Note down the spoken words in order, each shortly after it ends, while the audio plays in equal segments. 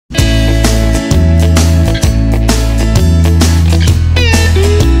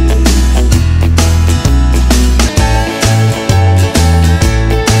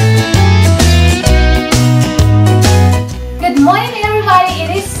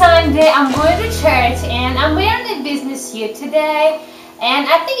Sunday. I'm going to church and I'm wearing a business suit today, and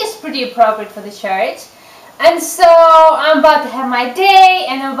I think it's pretty appropriate for the church. And so I'm about to have my day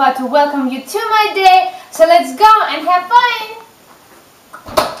and I'm about to welcome you to my day. So let's go and have fun.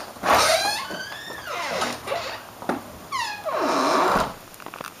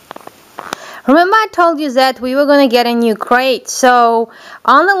 Remember I told you that we were going to get a new crate. So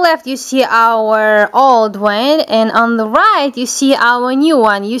on the left you see our old one, and on the right you see our new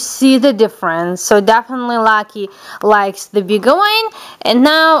one. You see the difference. So definitely Lucky likes the bigger one. And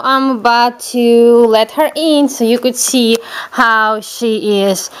now I'm about to let her in so you could see how she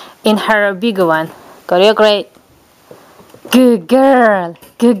is in her bigger one. Go to your crate. Good girl.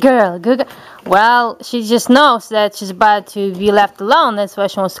 Good girl. Good girl. Well, she just knows that she's about to be left alone. That's why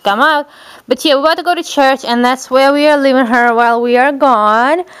she wants to come out. But yeah, we're about to go to church, and that's where we are leaving her while we are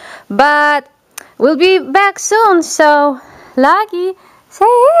gone. But we'll be back soon. So, Lucky, say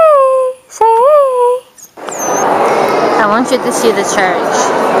hey. Say hey. I want you to see the church.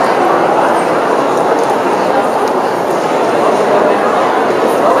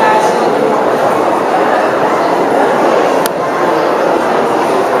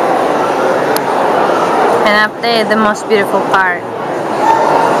 And up there, the most beautiful part.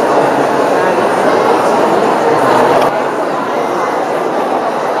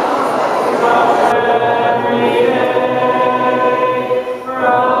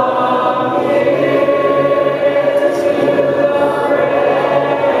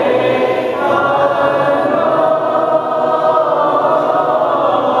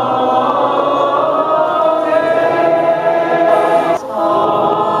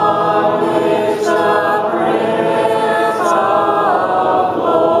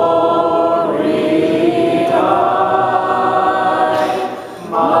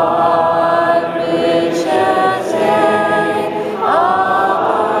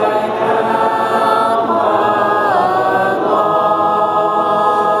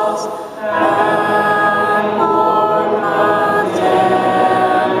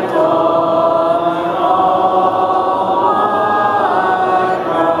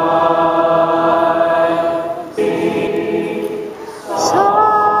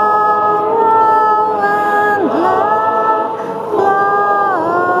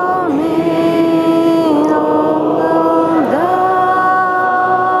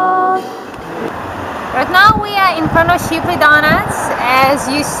 Right now we are in front of Shipley Donuts. As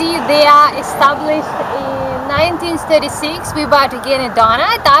you see, they are established in 1936. We're about to get a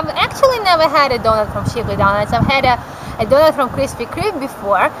donut. I've actually never had a donut from Shipley Donuts. I've had a donut from Krispy Kreme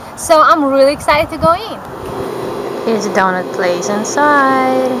before, so I'm really excited to go in. Here's the donut place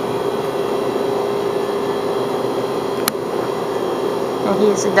inside. And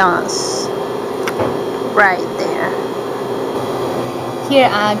here's the donuts right there. Here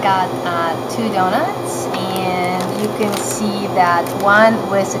I got 2 donuts, and you can see that one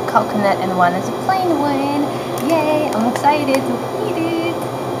with a coconut and one is a plain one. Yay, I'm excited to eat it.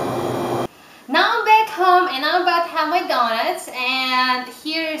 Now I'm back home and I'm about to have my donuts, and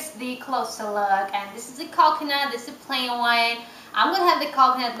here's the closer look. And this is the coconut, this is the plain one. I'm going to have the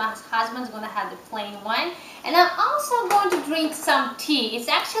coconut, my husband's going to have the plain one. And I'm also going to drink some tea. It's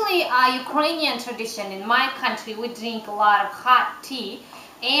actually a Ukrainian tradition. In my country, we drink a lot of hot tea.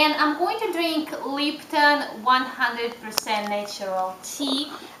 And I'm going to drink Lipton 100% natural tea.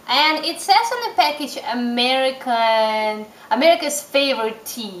 And it says on the package, America's favorite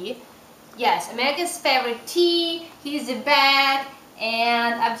tea. Yes, America's favorite tea. Here's the bag.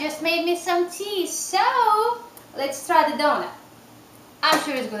 And I've just made me some tea. So, let's try the donut. I'm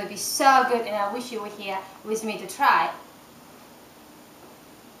sure it's going to be so good, and I wish you were here with me to try.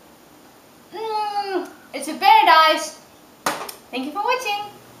 It's a paradise. Thank you for watching.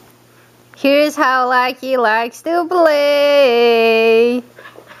 Here's how Lucky likes to play.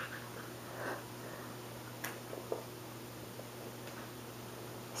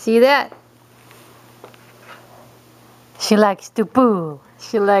 See that? She likes to pull.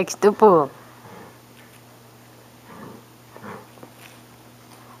 She likes to pull.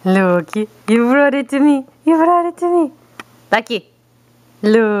 Lucky, you brought it to me. You brought it to me. Lucky.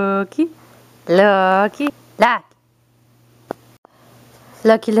 Lucky. Lucky. Lucky.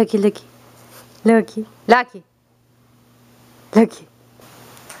 Lucky, Lucky, Lucky. Lucky. Lucky. Lucky.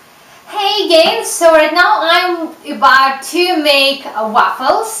 Hey again, so right now I'm about to make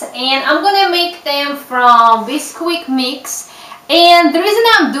waffles, and I'm gonna make them from Bisquick mix. And the reason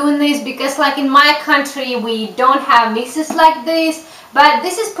I'm doing this because like in my country we don't have mixes like this. But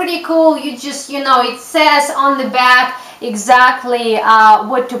this is pretty cool. You just, it says on the back exactly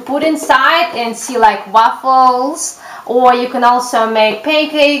what to put inside, and see like waffles or you can also make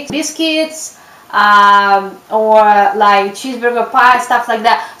pancakes, biscuits, or like cheeseburger pie, stuff like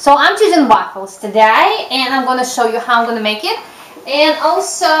that. So I'm choosing waffles today, and I'm gonna show you how I'm gonna make it. And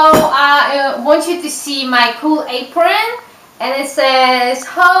also I want you to see my cool apron, and it says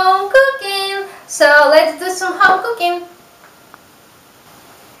home cooking. So let's do some home cooking.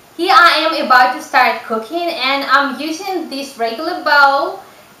 Here I am about to start cooking, and I'm using this regular bowl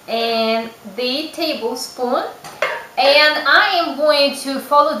and the tablespoon, and I am going to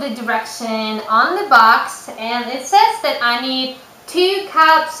follow the direction on the box, and it says that I need 2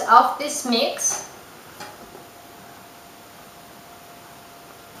 cups of this mix.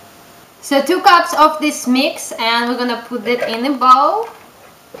 So 2 cups of this mix, and we're gonna put it in a bowl.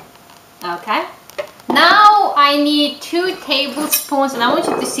 Okay. Now I need 2 tablespoons, and I want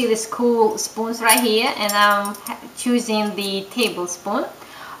you to see these cool spoons right here, and I'm choosing the tablespoon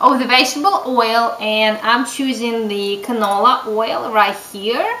of the vegetable oil, and I'm choosing the canola oil right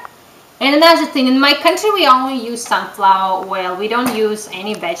here. And another thing, in my country we only use sunflower oil. We don't use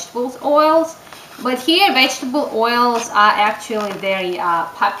any vegetable oils, but here vegetable oils are actually very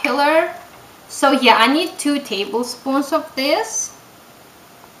popular. So yeah, I need 2 tablespoons of this.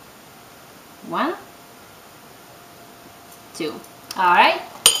 1, 2. Alright,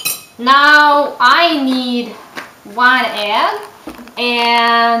 now I need 1 egg,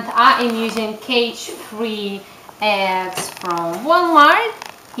 and I am using cage-free eggs from Walmart.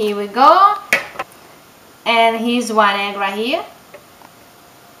 Here we go, and here's 1 egg right here.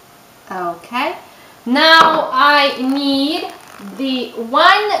 Okay, now I need the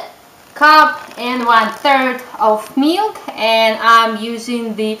 1 cup and 1/3 of milk, and I'm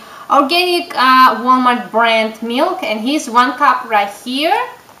using the organic Walmart brand milk, and here's 1 cup right here.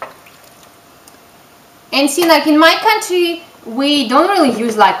 And see, like in my country we don't really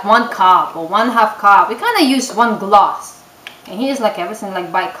use like 1 cup or 1/2 cup. We kind of use 1 glass, and here's like everything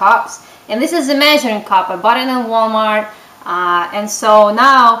like by cups, and this is a measuring cup. I bought it in Walmart, and so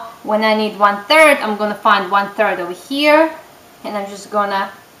now when I need 1/3, I'm gonna find 1/3 over here, and I'm just gonna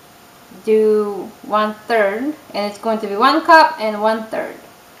do 1/3, and it's going to be 1 cup and 1/3.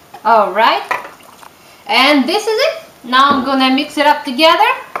 Alright, and this is it. Now I'm gonna mix it up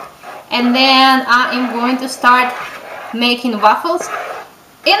together, and then I am going to start making waffles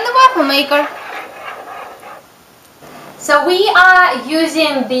in the waffle maker. So we are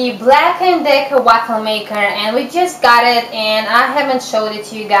using the Black & Decker waffle maker, and we just got it, and I haven't showed it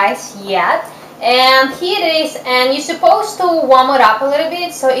to you guys yet. And here it is, and you're supposed to warm it up a little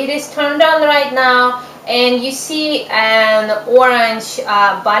bit. So it is turned on right now, and you see an orange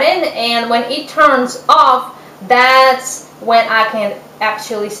button, and when it turns off, that's when I can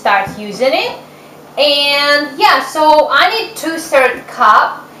actually start using it. And yeah, so I need 2/3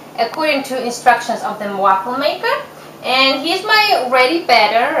 cup according to instructions of the waffle maker. And here's my ready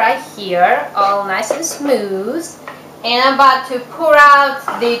batter right here, all nice and smooth. And I'm about to pour out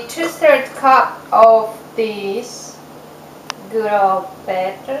the 2/3 cup of this good old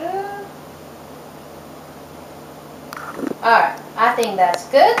batter. Alright, I think that's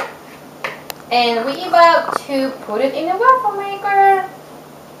good. And we're about to put it in the waffle maker.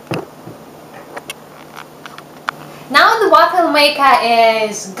 Now the waffle maker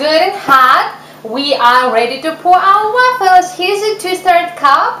is good and hot. We are ready to pour our waffles. Here's a 2/3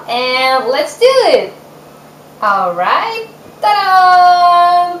 cup, and let's do it. Alright,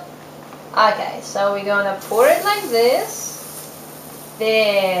 ta-da! Okay, so we're gonna pour it like this.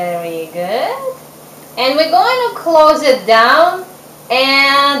 Very good. And we're going to close it down,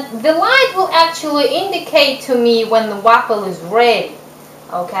 and the light will actually indicate to me when the waffle is ready.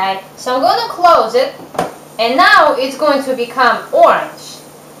 Okay, so I'm going to close it, and now it's going to become orange.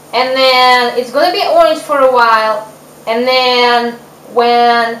 And then it's going to be orange for a while, and then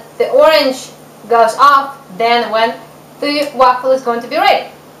when the orange goes off, then when the waffle is going to be ready.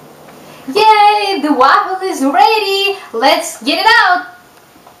 Yay! The waffle is ready! Let's get it out!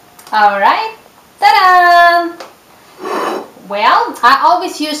 Alright, ta-da! Well, I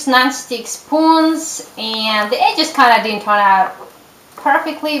always use non-stick spoons, and the edges kind of didn't turn out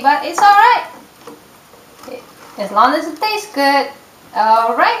perfectly, but it's alright. As long as it tastes good.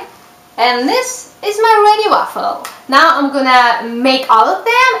 Alright, and this is my ready waffle. Now I'm gonna make all of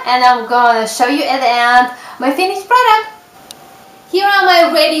them, and I'm gonna show you at the end my finished product. Here are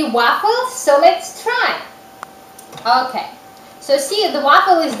my ready waffles, so let's try. Okay, so see, the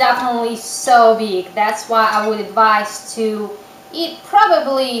waffle is definitely so big. That's why I would advise to eat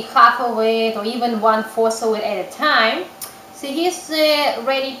probably half of it or even 1/4 of it at a time. So here's the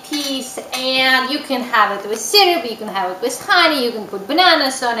ready piece, and you can have it with syrup, you can have it with honey, you can put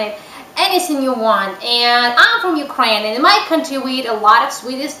bananas on it, anything you want. And I'm from Ukraine, and in my country we eat a lot of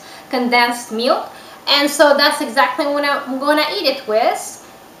Swedish condensed milk, and so that's exactly what I'm gonna eat it with.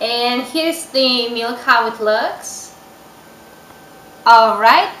 And here's the milk, how it looks.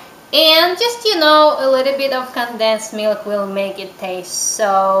 Alright, and just, you know, a little bit of condensed milk will make it taste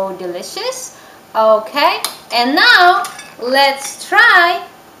so delicious. Okay, and now let's try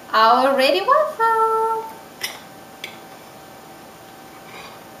our ready waffle.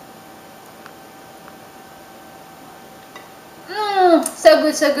 So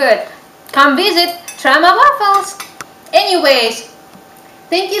good, so good. Come visit, try my waffles. Anyways,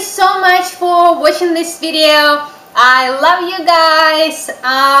 thank you so much for watching this video. I love you guys.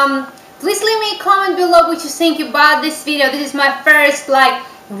 Please leave me a comment below what you think about this video. This is my first like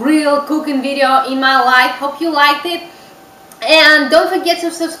real cooking video in my life. Hope you liked it. And don't forget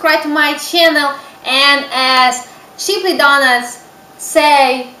to subscribe to my channel. And as Shipley Donuts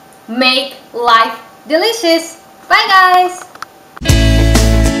say, make life delicious. Bye guys.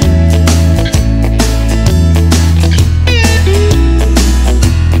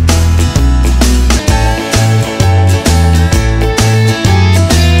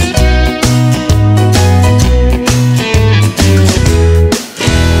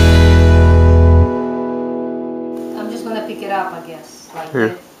 Pick it up, I guess, like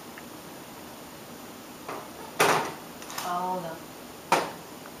this. Hold on.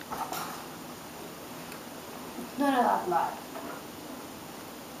 Not a lot light.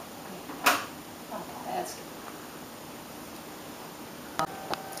 Okay, that's good.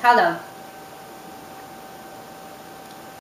 Hold on.